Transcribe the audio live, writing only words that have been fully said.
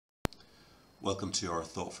Welcome to our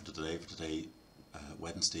thought for today,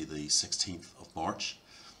 Wednesday the 16th of March.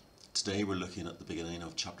 Today we're looking at the beginning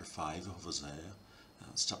of chapter 5 of Hosea.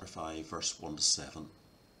 It's chapter 5 verse 1 to 7.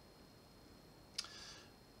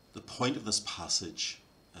 The point of this passage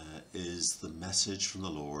is the message from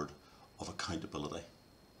the Lord of accountability.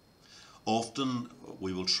 Often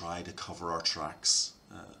we will try to cover our tracks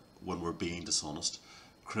when we're being dishonest.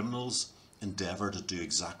 Criminals endeavour to do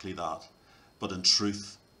exactly that, but in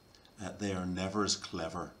truth they are never as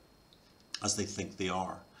clever as they think they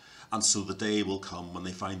are. And so the day will come when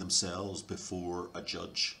they find themselves before a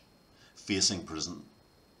judge, facing prison.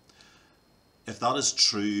 If that is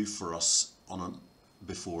true for us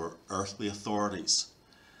before earthly authorities,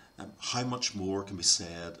 how much more can be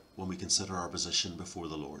said when we consider our position before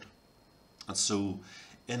the Lord? And so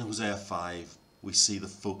in Hosea 5 we see the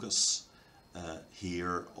focus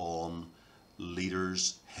here on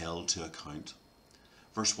leaders held to account.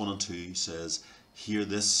 Verse 1 and 2 says, "Hear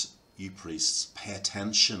this, you priests, pay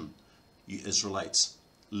attention, you Israelites.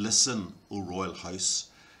 Listen, O royal house,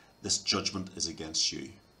 this judgment is against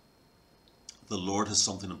you." The Lord has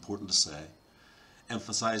something important to say,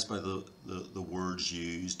 emphasized by the words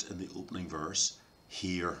used in the opening verse.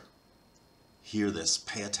 Hear this,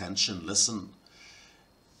 pay attention, listen.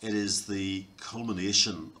 It is the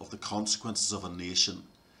culmination of the consequences of a nation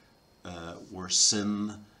where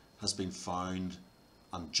sin has been found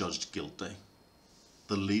and judged guilty.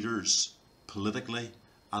 The leaders, politically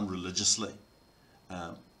and religiously,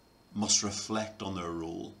 must reflect on their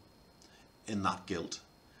role in that guilt,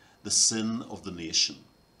 the sin of the nation.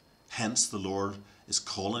 Hence the Lord is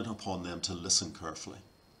calling upon them to listen carefully.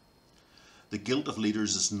 The guilt of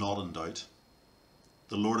leaders is not in doubt.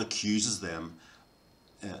 The Lord accuses them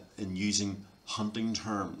in using hunting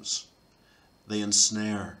terms. They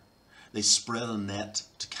ensnare, they spread a net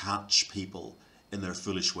to catch people in their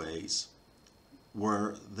foolish ways,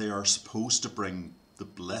 where they are supposed to bring the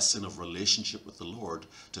blessing of relationship with the Lord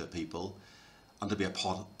to people and to be a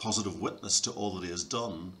positive witness to all that He has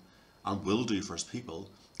done and will do for His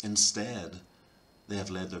people. Instead, they have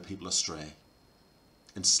led their people astray,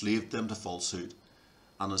 enslaved them to falsehood,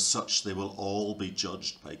 and as such they will all be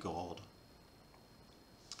judged by God.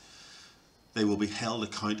 They will be held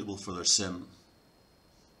accountable for their sin.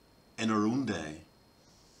 In our own day,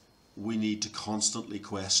 we need to constantly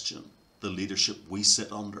question the leadership we sit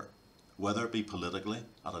under, whether it be politically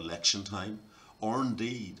at election time or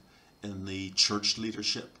indeed in the church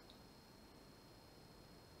leadership.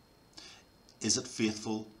 Is it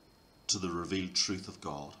faithful to the revealed truth of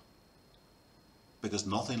God? Because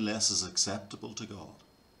nothing less is acceptable to God.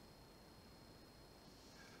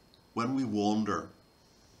 When we wander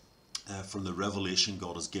from the revelation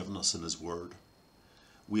God has given us in His Word,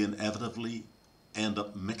 we inevitably end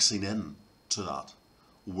up mixing in to that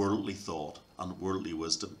worldly thought and worldly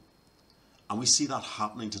wisdom. And we see that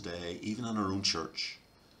happening today, even in our own church.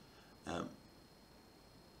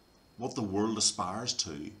 What the world aspires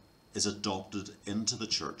to is adopted into the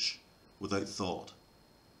church without thought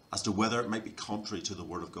as to whether it might be contrary to the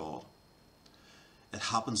Word of God. It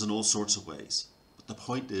happens in all sorts of ways, but the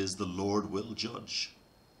point is the Lord will judge.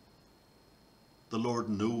 The Lord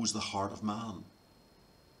knows the heart of man.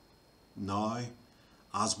 Now,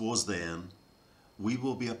 as was then, we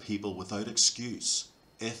will be a people without excuse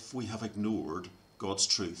if we have ignored God's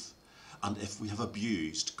truth and if we have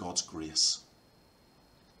abused God's grace.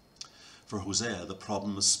 For Hosea, the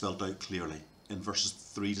problem is spelled out clearly in verses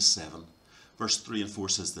 3 to 7. Verse 3 and 4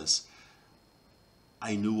 says this: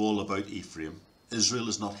 "I know all about Ephraim. Israel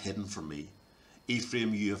is not hidden from me.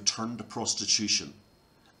 Ephraim, you have turned to prostitution.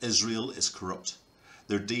 Israel is corrupt.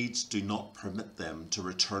 Their deeds do not permit them to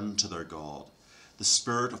return to their God. The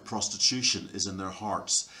spirit of prostitution is in their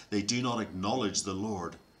hearts. They do not acknowledge the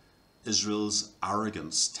Lord. Israel's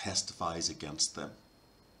arrogance testifies against them."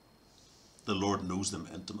 The Lord knows them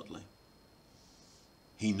intimately.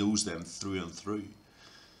 He knows them through and through.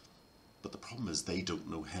 But the problem is they don't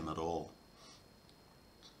know Him at all.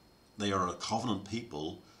 They are a covenant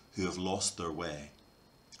people who have lost their way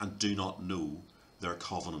and do not know their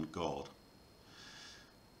covenant God.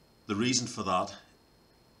 The reason for that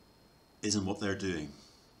is in what they're doing.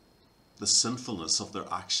 The sinfulness of their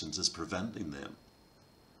actions is preventing them.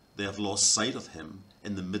 They have lost sight of Him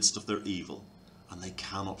in the midst of their evil, and they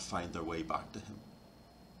cannot find their way back to Him.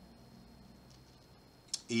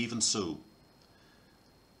 Even so,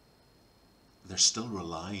 they're still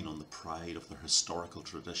relying on the pride of their historical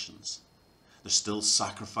traditions. They're still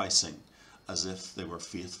sacrificing as if they were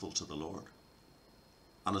faithful to the Lord.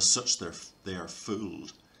 And as such, they are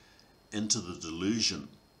fooled into the delusion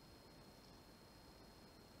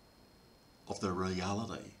of their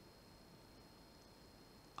reality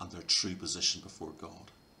and their true position before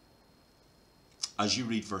God. As you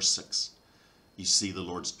read verse 6, you see the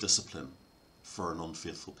Lord's discipline for an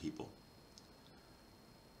unfaithful people.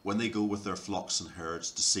 When they go with their flocks and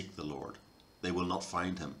herds to seek the Lord, they will not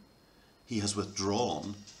find him. He has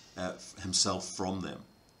withdrawn himself from them.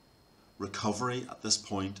 Recovery at this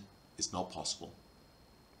point is not possible.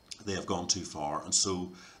 They have gone too far, and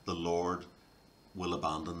so the Lord will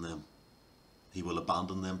abandon them. He will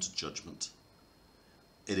abandon them to judgment.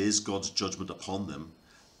 It is God's judgment upon them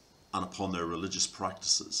and upon their religious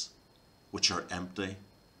practices, which are empty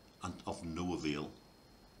and of no avail.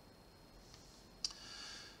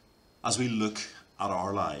 As we look at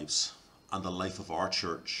our lives and the life of our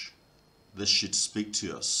church, this should speak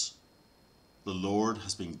to us. The Lord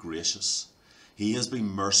has been gracious. He has been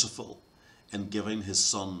merciful in giving his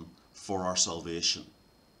Son for our salvation.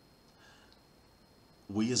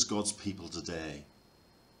 We as God's people today,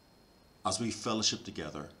 as we fellowship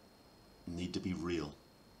together, need to be real.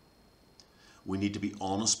 We need to be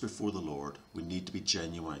honest before the Lord. We need to be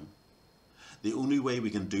genuine. The only way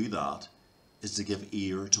we can do that is to give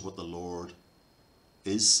ear to what the Lord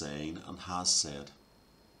is saying and has said,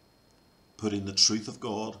 putting the truth of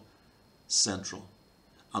God central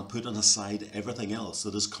and putting aside everything else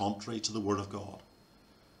that is contrary to the Word of God.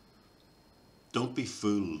 Don't be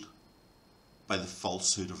fooled by the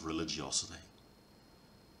falsehood of religiosity.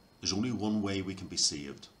 There's only one way we can be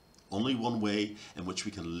saved, only one way in which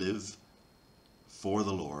we can live for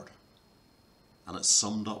the Lord, and it's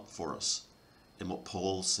summed up for us in what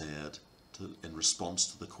Paul said in response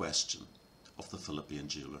to the question of the Philippian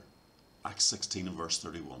jailer. Acts 16 and verse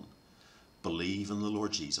 31. Believe in the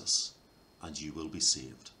Lord Jesus and you will be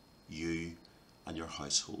saved, you and your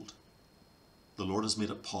household. The Lord has made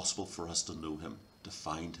it possible for us to know him, to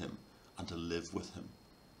find him, and to live with him,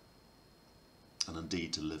 and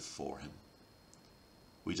indeed to live for him.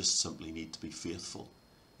 We just simply need to be faithful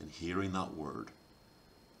in hearing that word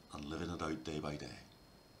and living it out day by day.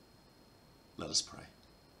 Let us pray.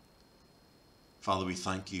 Father, we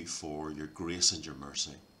thank you for your grace and your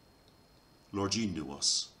mercy. Lord, you know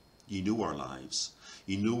us. You know our lives.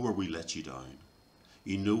 You know where we let you down.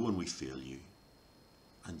 You know when we fail you.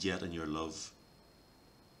 And yet in your love,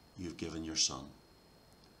 you've given your Son.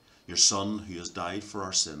 Your Son who has died for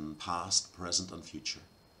our sin, past, present and future.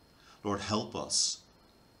 Lord, help us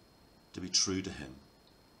to be true to him.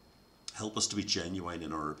 Help us to be genuine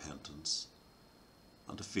in our repentance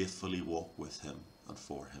and to faithfully walk with him and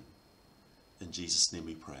for him. In Jesus' name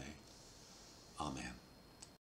we pray. Amen.